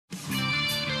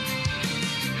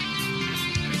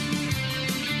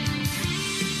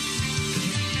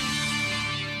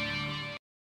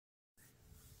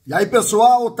E aí,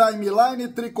 pessoal, o timeline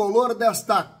tricolor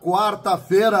desta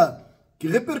quarta-feira, que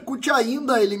repercute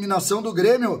ainda a eliminação do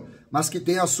Grêmio, mas que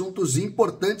tem assuntos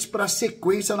importantes para a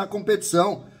sequência na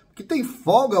competição, que tem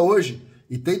folga hoje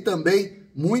e tem também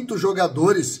muitos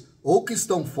jogadores ou que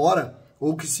estão fora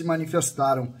ou que se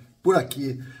manifestaram por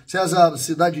aqui. César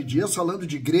Cidade Dias falando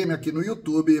de Grêmio aqui no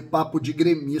YouTube, papo de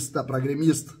gremista para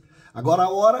gremista. Agora a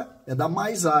hora é da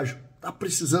MAIS ÁGIL. Tá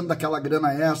precisando daquela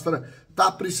grana extra,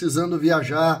 tá precisando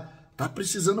viajar, tá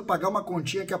precisando pagar uma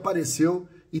continha que apareceu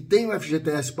e tem o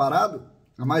FGTS parado?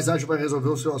 A MAIS ÁGIL vai resolver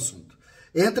o seu assunto.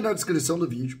 Entre na descrição do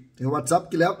vídeo, tem o WhatsApp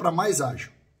que leva para MAIS ÁGIL.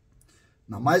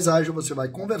 Na MAIS ÁGIL você vai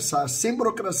conversar sem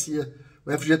burocracia.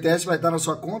 O FGTS vai estar na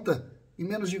sua conta em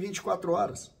menos de 24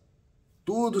 horas.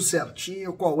 Tudo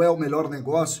certinho, qual é o melhor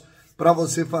negócio para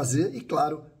você fazer e,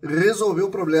 claro, resolver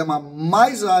o problema.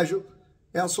 MAIS ÁGIL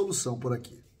é a solução por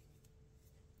aqui.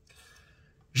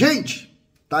 Gente,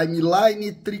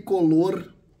 timeline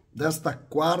tricolor desta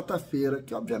quarta-feira,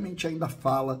 que obviamente ainda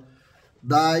fala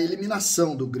da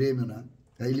eliminação do Grêmio, né?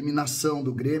 A eliminação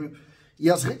do Grêmio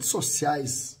e as redes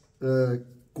sociais,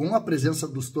 com a presença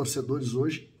dos torcedores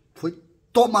hoje, foi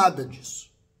tomada disso,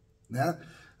 né?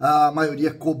 A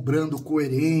maioria cobrando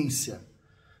coerência,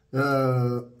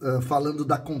 falando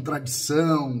da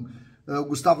contradição. O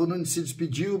Gustavo Nunes se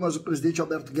despediu, mas o presidente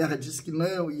Alberto Guerra disse que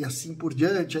não, e assim por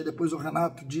diante. Aí depois o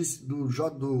Renato disse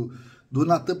do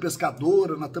Natan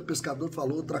Pescador, o Natan Pescador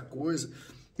falou outra coisa.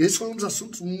 Esse foi um dos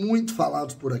assuntos muito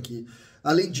falados por aqui.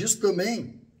 Além disso,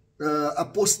 também, a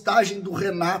postagem do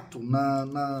Renato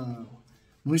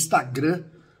no Instagram,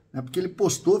 né, porque ele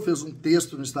postou, fez um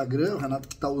texto no Instagram, o Renato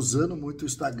que está usando muito o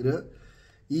Instagram,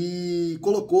 e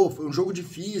colocou, foi um jogo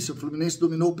difícil, o Fluminense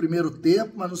dominou o primeiro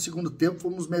tempo, mas no segundo tempo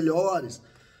fomos melhores.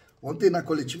 Ontem na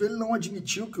coletiva ele não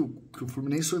admitiu que o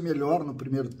Fluminense foi melhor no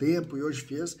primeiro tempo e hoje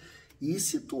fez. E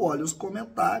se tu olha os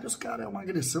comentários, cara, é uma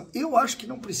agressão. Eu acho que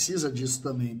não precisa disso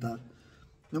também, tá?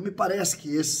 Não me parece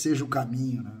que esse seja o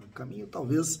caminho, né? O caminho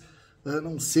talvez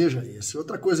não seja esse.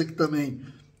 Outra coisa que também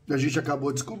a gente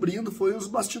acabou descobrindo foi os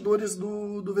bastidores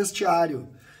do vestiário.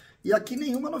 E aqui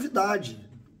nenhuma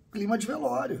novidade. Clima de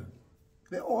velório.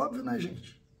 É óbvio, né,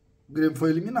 gente? O Grêmio foi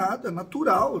eliminado, é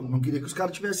natural. Eu não queria que os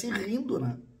caras estivessem rindo,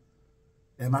 né?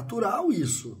 É natural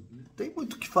isso. Não tem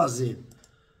muito o que fazer.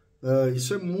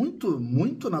 Isso é muito,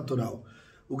 muito natural.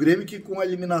 O Grêmio que com a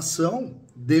eliminação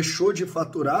deixou de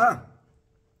faturar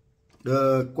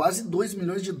quase 2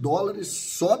 milhões de dólares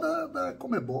só da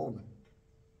Conmebol, né?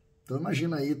 Então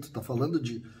imagina aí, tu tá falando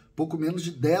de pouco menos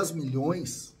de 10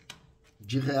 milhões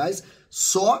de reais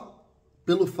só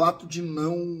pelo fato de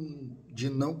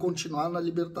não continuar na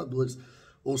Libertadores.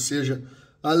 Ou seja,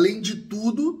 além de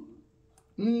tudo,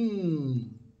 um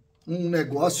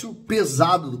negócio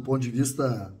pesado do ponto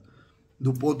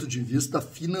de vista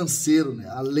financeiro, né?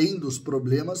 Além dos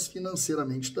problemas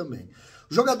financeiramente também.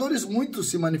 Os jogadores muito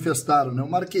se manifestaram, né? O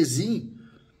Marchesín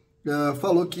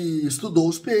falou que estudou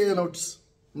os pênaltis,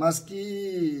 mas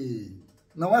que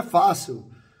não é fácil.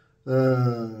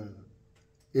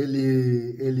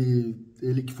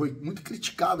 Ele que foi muito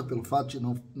criticado pelo fato de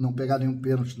não pegar nenhum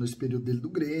pênalti nesse período dele do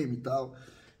Grêmio e tal.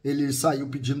 Ele saiu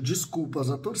pedindo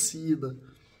desculpas à torcida.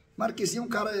 Marchesín é um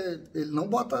cara, ele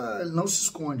não se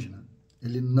esconde, né?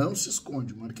 Ele não se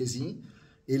esconde. O Marchesín,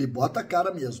 ele bota a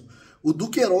cara mesmo. O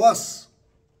Duqueiroz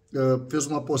fez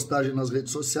uma postagem nas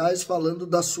redes sociais falando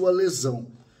da sua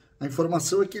lesão. A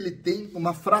informação é que ele tem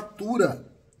uma fratura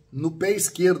no pé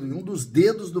esquerdo, em um dos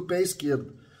dedos do pé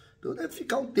esquerdo. Então deve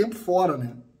ficar um tempo fora,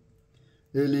 né?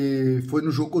 Ele foi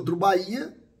no jogo contra o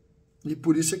Bahia e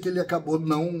por isso é que ele acabou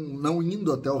não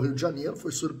indo até o Rio de Janeiro.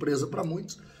 Foi surpresa para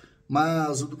muitos,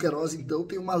 mas o Duqueiroz então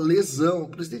tem uma lesão. O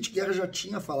presidente Guerra já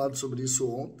tinha falado sobre isso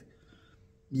ontem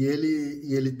e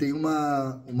ele tem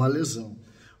uma lesão.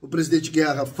 O presidente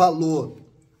Guerra falou,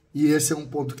 e esse é um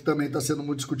ponto que também está sendo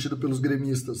muito discutido pelos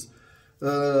gremistas,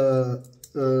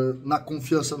 na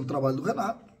confiança no trabalho do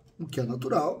Renato, o que é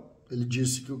natural. Ele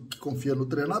disse que confia no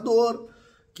treinador,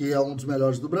 que é um dos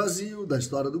melhores do Brasil, da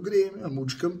história do Grêmio, é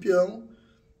multicampeão,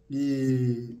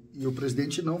 e o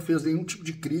presidente não fez nenhum tipo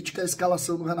de crítica à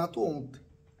escalação do Renato ontem,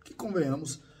 que,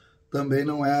 convenhamos, também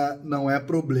não é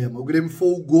problema. O Grêmio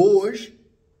folgou hoje,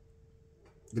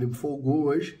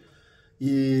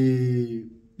 e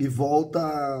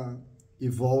volta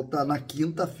na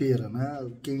quinta-feira,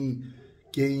 né?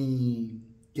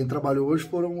 Quem trabalhou hoje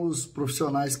foram os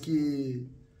profissionais que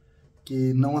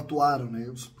não atuaram, né?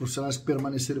 Os profissionais que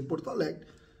permaneceram em Porto Alegre.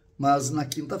 Mas na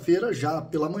quinta-feira, já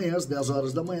pela manhã, às 10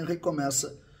 horas da manhã,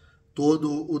 recomeça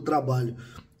todo o trabalho.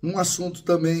 Um assunto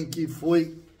também que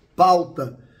foi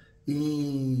pauta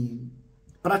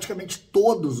praticamente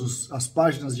todas as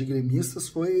páginas de gremistas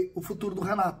foi o futuro do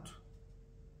Renato,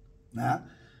 né?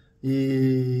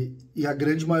 E a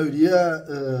grande maioria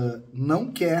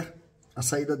não quer a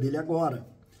saída dele agora,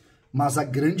 mas a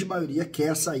grande maioria quer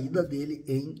a saída dele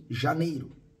em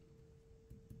janeiro.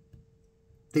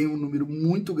 Tem um número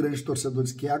muito grande de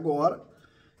torcedores que é agora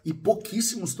e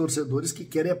pouquíssimos torcedores que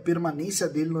querem a permanência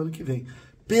dele no ano que vem.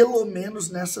 Pelo menos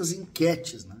nessas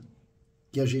enquetes, né?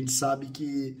 Que a gente sabe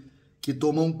que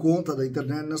tomam conta da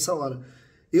internet nessa hora.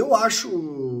 Eu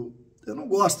não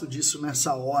gosto disso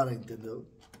nessa hora, entendeu?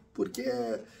 Porque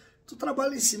tu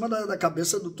trabalha em cima da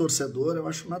cabeça do torcedor, eu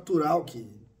acho natural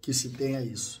que se tenha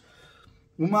isso.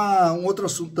 Um outro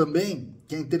assunto também,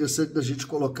 que é interessante da gente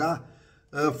colocar,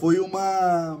 foi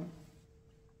uma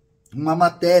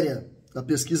matéria da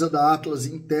pesquisa da Atlas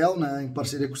Intel, né, em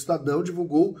parceria com o Estadão,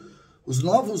 divulgou os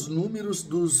novos números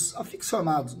dos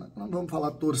aficionados, né? Não vamos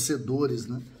falar torcedores,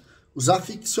 né? Os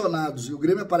aficionados, e o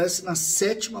Grêmio aparece na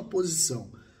 7ª posição.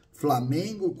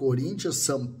 Flamengo, Corinthians,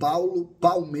 São Paulo,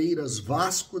 Palmeiras,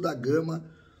 Vasco da Gama,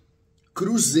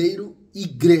 Cruzeiro e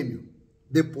Grêmio.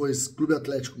 Depois, Clube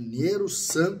Atlético Mineiro,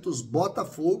 Santos,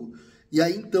 Botafogo, e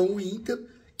aí então o Inter,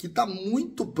 que está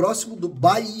muito próximo do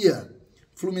Bahia.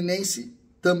 Fluminense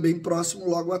também próximo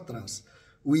logo atrás.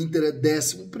 O Inter é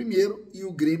 11º e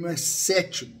o Grêmio é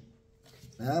 7º.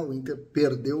 Né? O Inter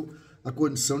perdeu a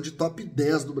condição de top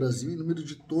 10 do Brasil em número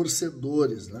de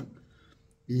torcedores, né?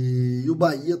 E o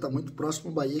Bahia está muito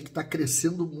próximo, o Bahia que está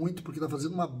crescendo muito, porque está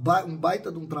fazendo um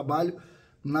baita de um trabalho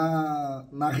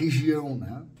na região,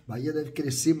 né? O Bahia deve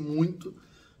crescer muito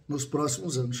nos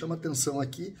próximos anos. Chama atenção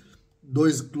aqui,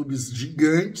 2 clubes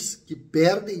gigantes que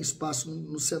perdem espaço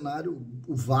no cenário,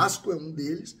 o Vasco é um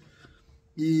deles,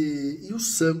 e o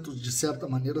Santos, de certa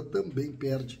maneira, também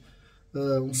perde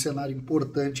um cenário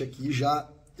importante aqui, já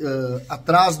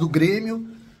atrás do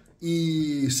Grêmio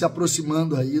e se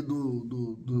aproximando aí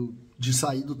de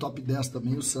sair do top 10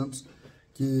 também, o Santos,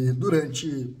 que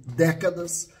durante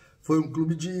décadas foi um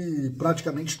clube de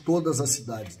praticamente todas as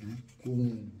cidades, né?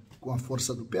 Com a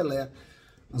força do Pelé,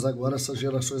 mas agora essas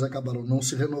gerações acabaram não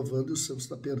se renovando e o Santos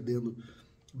está perdendo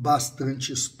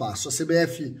bastante espaço. A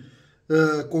CBF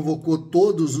convocou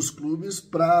todos os clubes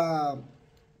para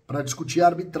discutir a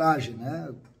arbitragem, né?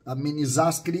 Amenizar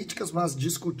as críticas, mas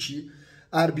discutir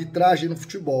a arbitragem no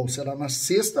futebol. Será na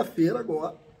sexta-feira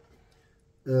agora,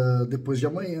 depois de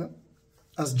amanhã,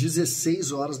 às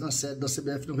 16 horas, na sede da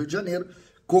CBF no Rio de Janeiro,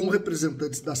 com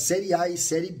representantes da Série A e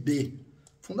Série B.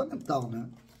 Fundamental, né?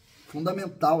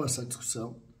 Fundamental essa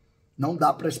discussão. Não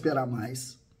dá para esperar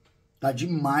mais. Tá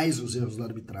demais os erros da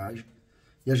arbitragem.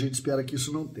 E a gente espera que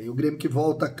isso não tenha. O Grêmio que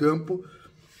volta a campo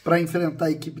para enfrentar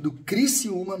a equipe do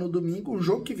Criciúma no domingo, um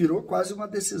jogo que virou quase uma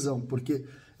decisão, porque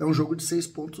é um jogo de 6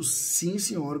 pontos, sim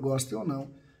senhor, gostem ou não,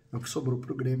 é o que sobrou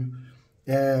para o Grêmio,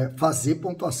 fazer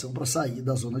pontuação para sair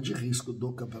da zona de risco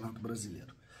do Campeonato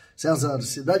Brasileiro. César,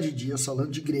 Cidade Dias falando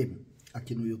de Grêmio,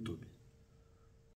 aqui no YouTube.